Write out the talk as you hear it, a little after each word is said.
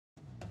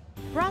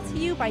Brought to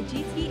you by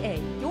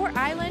GTA, your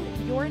island,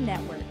 your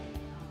network.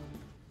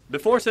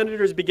 Before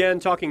senators began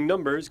talking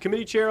numbers,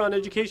 Committee Chair on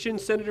Education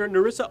Senator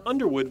Nerissa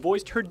Underwood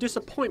voiced her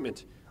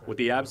disappointment with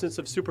the absence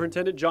of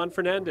Superintendent Jon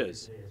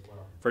Fernandez.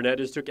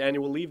 Fernandez took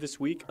annual leave this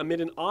week amid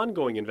an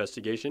ongoing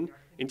investigation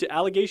into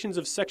allegations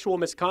of sexual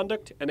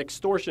misconduct and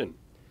extortion.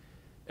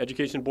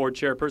 Education Board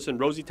Chairperson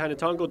Rosie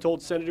Tainatongo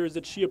told senators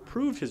that she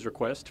approved his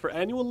request for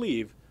annual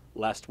leave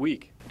last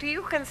week. Do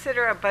you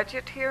consider a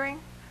budget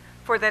hearing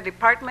for the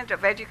Department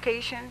of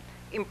Education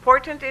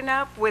important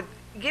enough,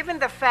 given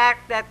the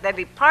fact that the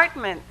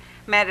department,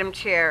 Madam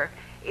Chair,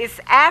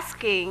 is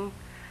asking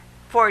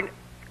for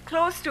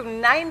close to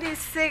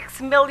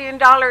 $96 million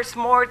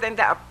more than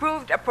the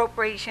approved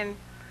appropriation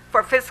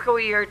for fiscal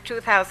year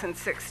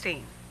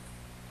 2016?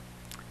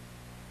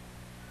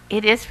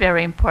 It is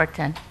very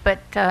important, but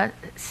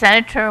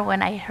Senator,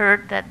 when I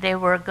heard that they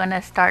were going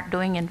to start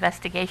doing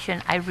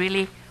investigation, I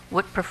really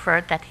would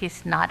prefer that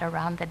he's not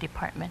around the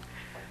department.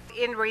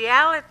 In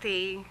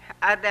reality,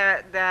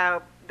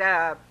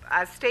 the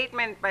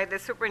statement by the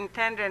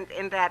superintendent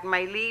in that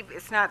my leave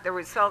is not the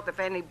result of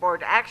any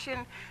board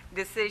action,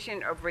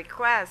 decision, or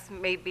request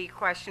may be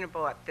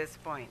questionable at this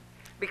point,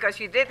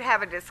 because you did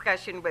have a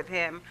discussion with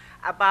him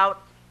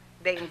about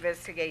the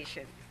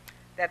investigation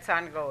that's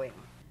ongoing.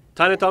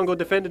 Tainatongo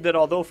defended that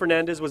although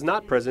Fernandez was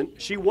not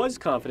present, she was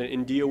confident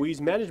in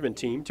DOE's management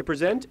team to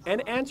present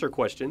and answer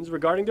questions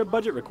regarding their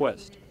budget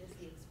request.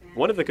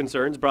 One of the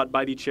concerns brought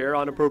by the Chair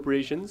on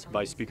Appropriations,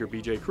 Vice Speaker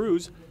B.J.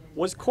 Cruz,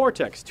 was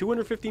Cortex's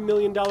 $250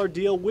 million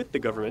deal with the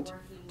government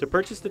to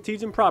purchase the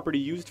Teason property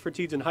used for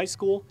Teason High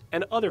School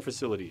and other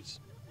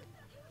facilities.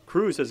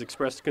 Cruz has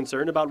expressed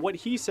concern about what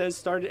he says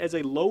started as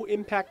a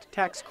low-impact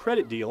tax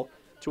credit deal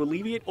to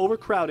alleviate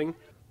overcrowding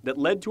that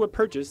led to a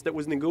purchase that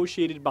was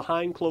negotiated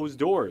behind closed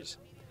doors.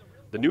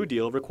 The new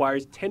deal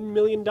requires $10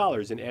 million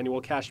in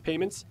annual cash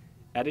payments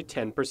at a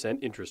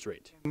 10% interest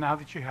rate. Now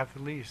that you have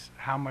the lease,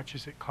 how much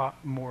is it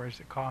more is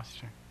it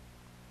costing?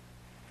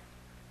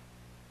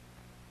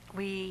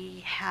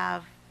 We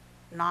have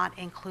not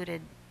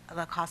included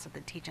the cost of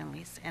the Teason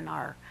lease in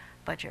our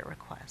budget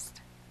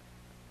request.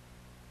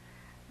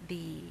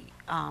 The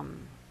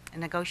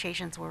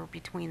negotiations were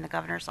between the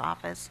governor's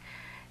office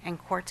and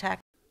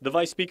Cortex. The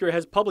Vice Speaker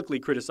has publicly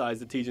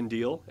criticized the Teason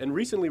deal and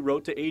recently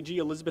wrote to AG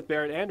Elizabeth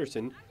Barrett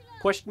Anderson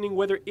questioning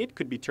whether it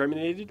could be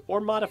terminated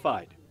or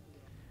modified.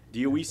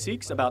 DOE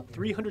seeks about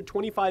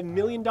 $325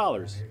 million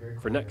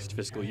for next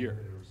fiscal year.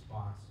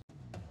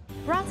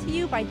 Brought to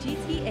you by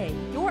GTA,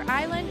 your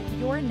island,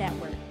 your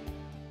network.